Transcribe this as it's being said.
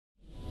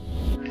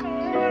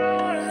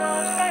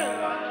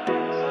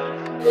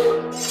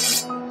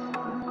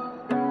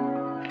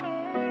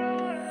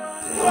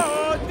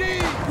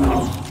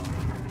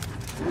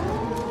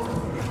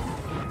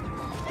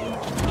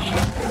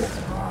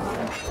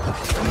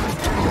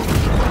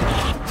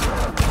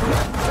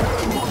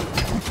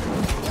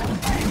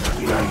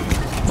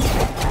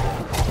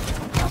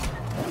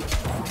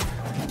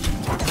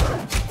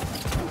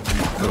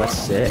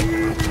sick.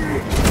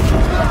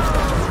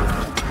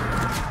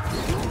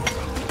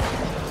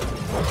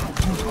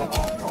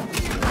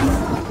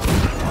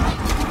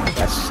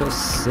 That's so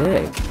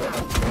sick.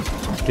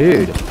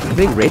 Dude, I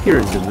think Rapier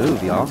is the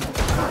move, y'all.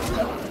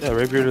 Yeah,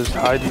 Rapier is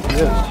high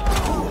DPS.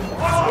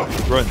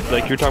 Run,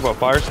 like you were talking about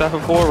Fire Staff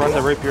before, run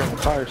the Rapier and the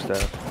Fire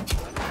Staff.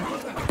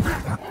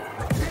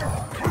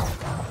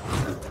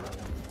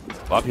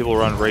 A lot of people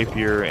run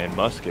Rapier and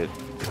Musket.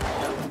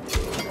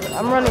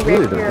 I'm running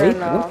Dude, Rapier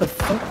what the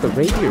fuck? The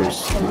Rapier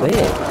is lit.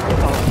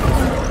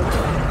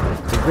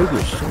 The Rapier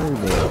is so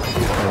lit.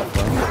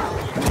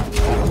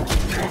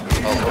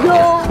 Yo,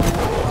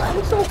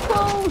 I'm so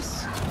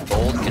close.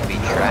 Gold can be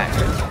tracked.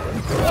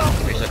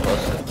 You're so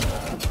close to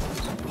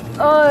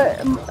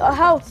A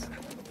house.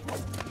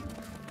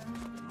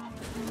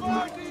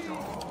 Oh,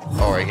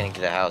 are you gonna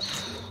get a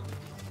house?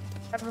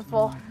 Never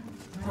fall.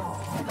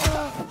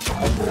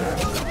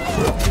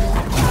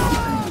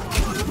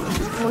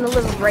 I want to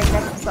live right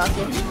next to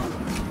Sake.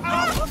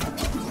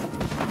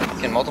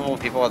 Can multiple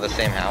people have the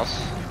same house?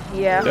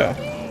 Yeah.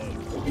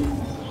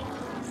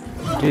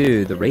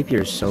 Dude, the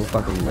Rapier is so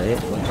fucking lit.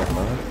 What the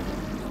fuck?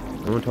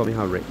 No one told me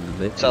how lit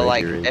So the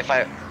like, Rapier is.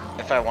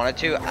 if I wanted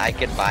to, I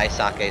could buy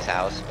Sake's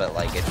house, but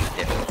like it'd be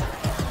different.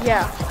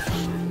 Yeah.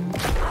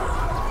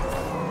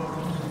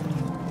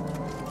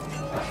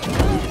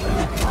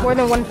 More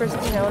than one person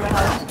can own a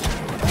house.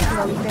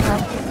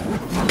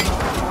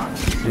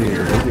 Dude,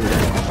 the Rapier is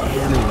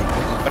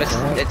But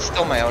it's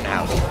still my own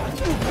house.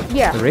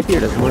 Yeah. The Rapier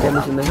does more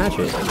damage than the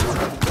Hatchet.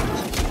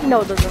 No,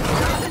 it doesn't.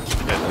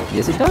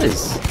 Yes, it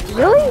does.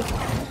 Really?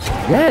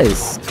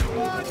 Yes.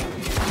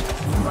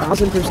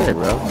 1000%,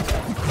 bro.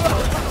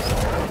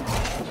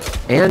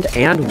 And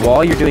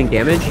while you're doing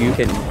damage, you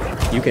can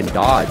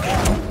dodge,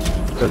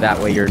 so that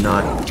way you're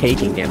not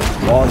taking damage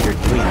while you're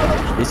doing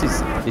damage.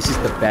 This is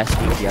the best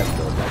DPS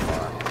build by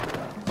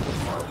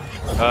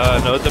far.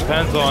 No, it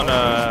depends on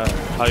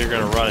how you're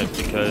gonna run it,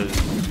 because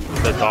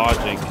the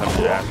dodging comes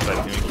in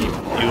aspect.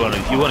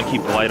 You want to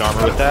keep light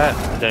armor with that,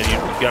 then you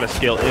gotta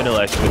scale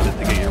intellect with it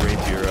to get your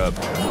rapier up.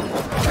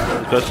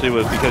 Especially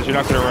because you're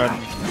not gonna run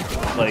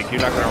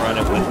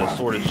it with a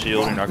sword and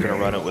shield. You're not gonna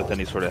run it with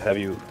any sort of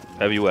heavy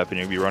weapon.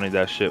 You'll be running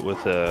that shit with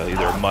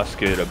either a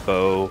musket, a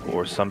bow,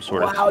 or some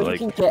sort of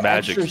like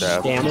magic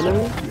staff.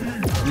 Stamina? You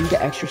can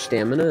get extra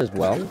stamina as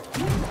well.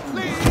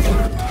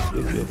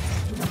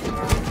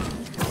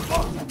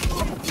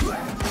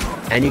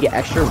 And you get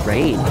extra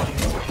range.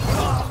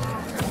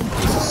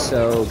 This is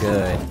so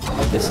good.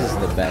 This is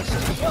the best.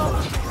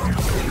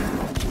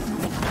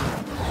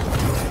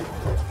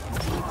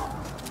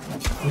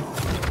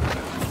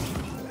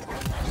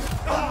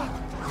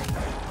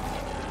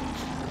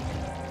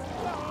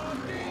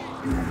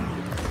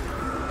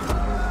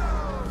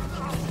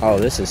 Oh,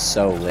 this is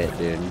so lit,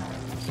 dude.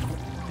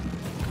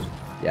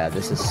 Yeah,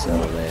 this is so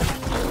lit.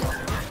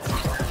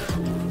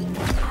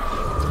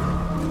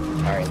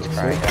 Alright, it's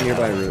crying.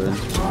 Nearby ruins.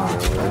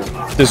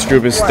 This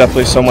group is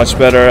definitely so much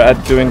better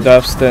at doing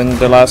deaths than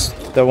the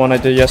one I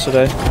did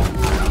yesterday.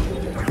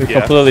 We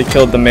completely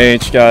killed the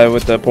mage guy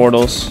with the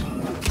portals.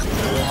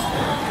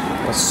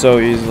 So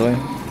easily.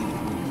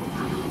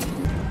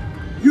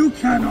 You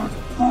cannot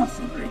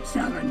possibly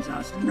challenge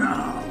us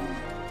now.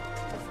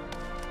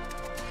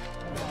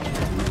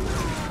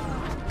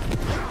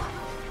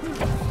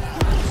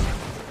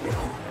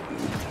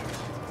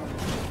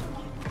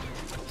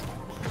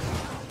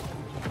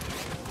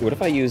 What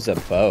if I use a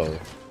bow?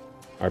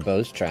 Are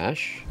bows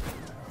trash?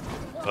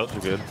 Bows are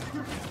good. I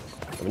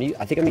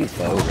think I'm gonna use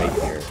bow right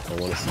here. I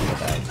want to see what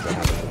happens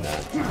with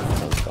that.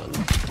 Sounds fun.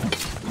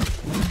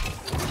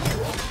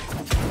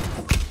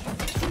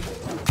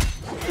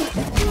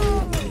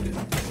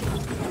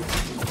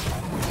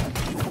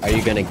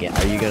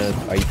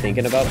 Are you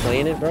thinking about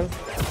playing it, bro?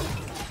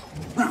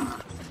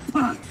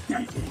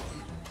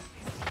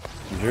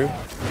 Drew?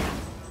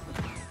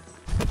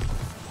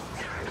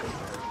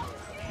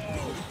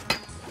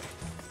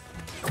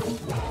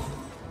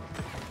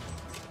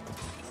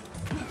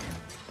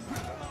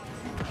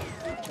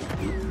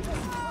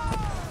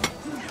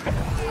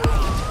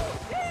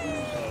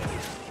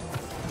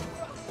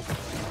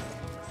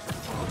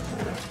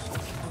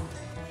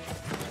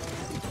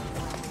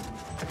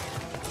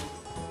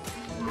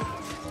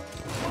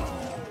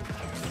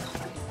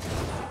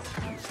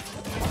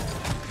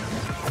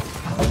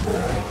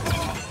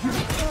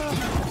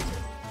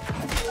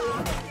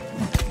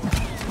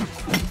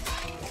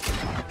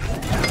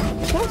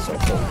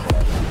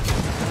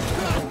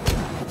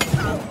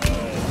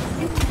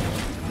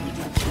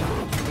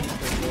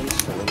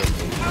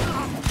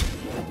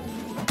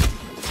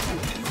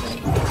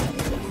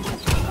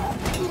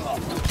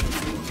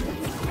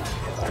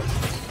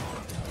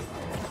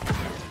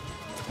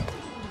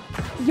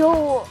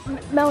 Yo,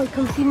 Melly,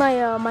 come see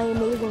my my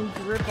amazing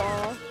drip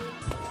off.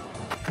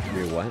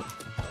 Your what?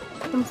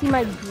 Come see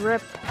my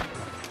drip.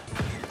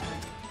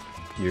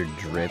 Your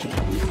drip?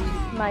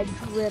 My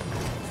drip.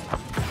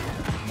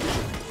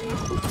 Oh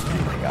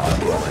my god,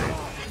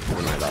 what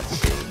am I about to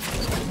see?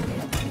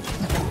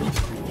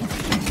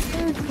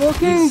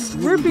 This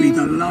will be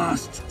the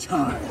last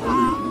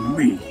time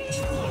we meet.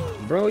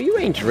 Bro, you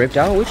ain't dripped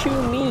out. What you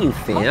mean,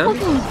 fam?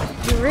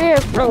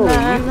 Drip, Bro,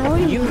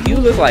 man. you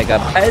look like a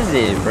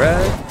peasant, bro.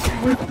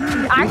 You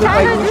look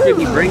like you should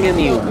be bringing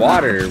me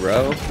water,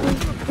 bro. Look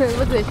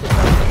at this shit,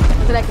 bro.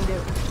 Look what I can do.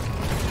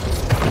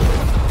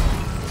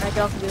 I can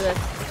also do this.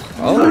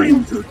 Oh.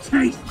 Time to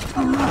taste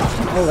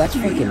corruption. Oh, that's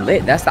fucking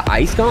lit. That's the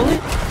ice gauntlet?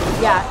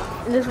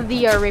 Yeah, and this is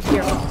the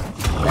rapier.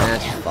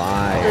 That's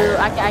fire.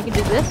 So I can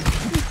do this.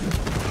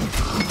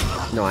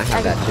 No, I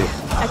have that too.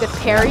 I could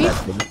parry.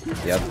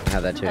 Yep, I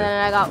have that too. And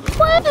then I got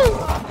what?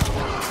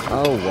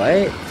 Oh,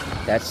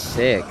 what? That's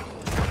sick.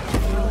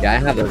 Yeah, I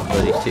have those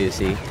abilities too,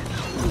 see?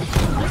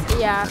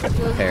 Yeah,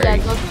 those, Parry.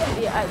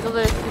 yeah, those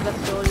are the two best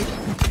abilities.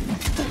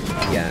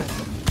 Yeah.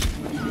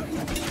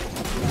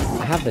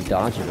 I have the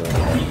dodge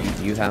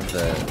ability. You have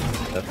the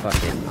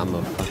fucking... I'm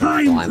gonna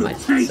fucking fly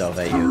myself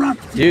at you.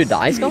 Dude, the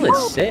ice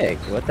gauntlet's sick.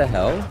 What the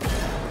hell?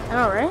 I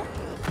know, right?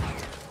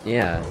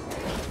 Yeah.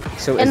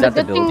 So And is the that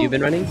the good build thing- you've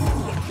been running?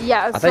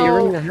 Yeah, I thought you were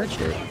running the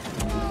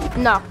hatchet.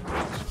 No.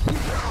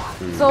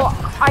 So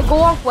I go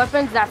off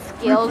weapons that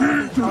scales with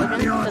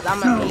intelligence because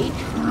I'm a mage,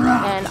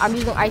 and I'm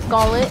using Ice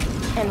Gauntlet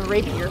and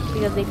Rapier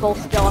because they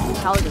both scale off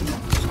intelligence.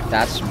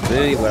 That's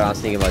really what I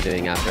was thinking about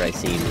doing after I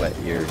seen what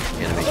your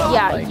animation was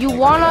Yeah, like. you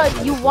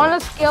Like, wanna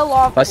scale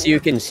off. Plus you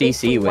can CC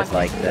basically with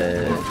weapons.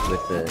 like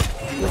with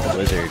the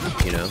blizzard,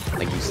 you know,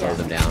 like you slow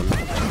them down.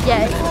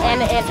 Yeah,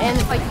 and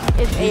it's like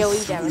it's AOE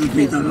Will damage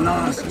be the too.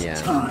 last Yeah.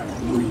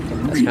 time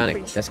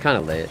we That's kind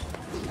of lit.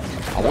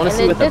 I want to And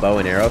see what the this- bow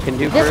and arrow can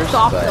do This first,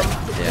 stops but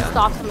them. This yeah.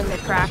 stops them in their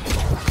tracks.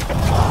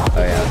 Oh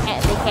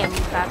yeah. They can't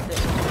move past it.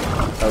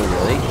 Oh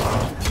really?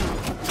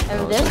 And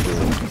Oh, this,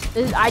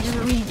 so cool. I just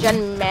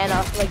regen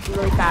mana like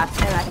really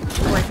fast, and I can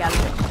break out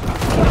of it.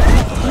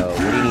 Oh, what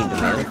do you need the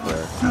mana for?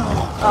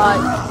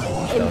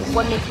 It's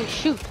what makes me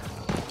shoot.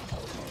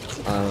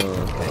 Oh,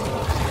 okay.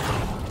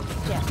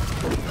 Yeah.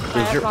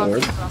 Is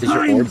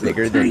your orb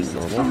bigger than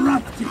normal?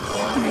 corrupted.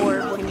 Or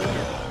what do you mean?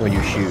 When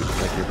you shoot,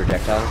 like your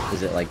projectile,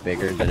 is it like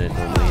bigger than it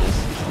normally is?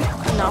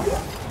 No.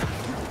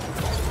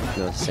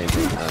 No, it's the same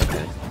thing. Oh,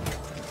 okay.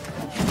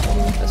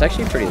 That's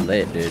actually pretty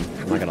lit, dude.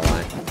 I'm not gonna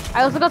lie.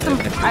 I also got some.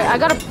 I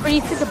got a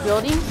pretty sick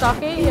ability,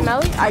 Sake and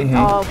Melly.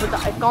 With the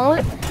Ice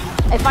Gauntlet.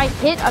 If I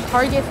hit a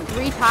target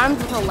 3 times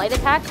with a light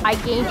attack, I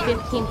gain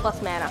 15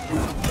 plus mana.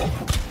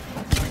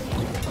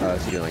 Oh,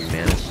 so you're like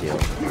mana shield,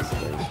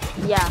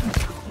 basically. Yeah.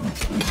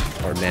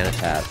 Or mana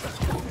tap.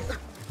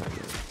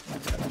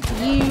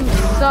 You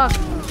suck,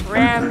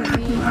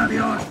 Ramsey. Have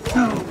your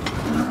soul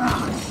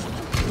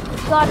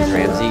God in the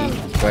Ramsey,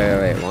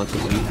 wait. Want to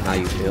eat how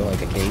you feel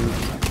like a king?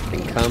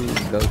 Then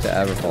go to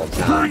Everfall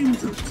Town. time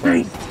to taste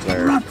Where,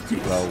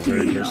 corrupted well, for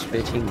steel. just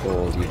 15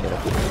 gold, you get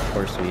a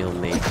course meal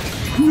made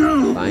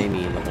No, by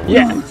me.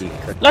 Yeah.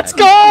 Let's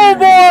go,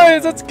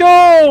 boys! Let's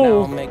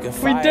go! We did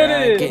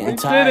it! We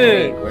did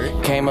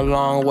it! Came a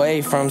long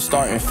way from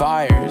starting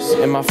fires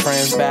in my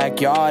friend's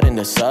backyard in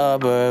the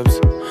suburbs.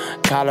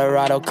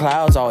 Colorado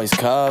clouds always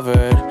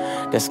covered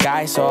the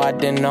sky, so I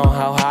didn't know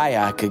how high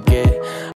I could get.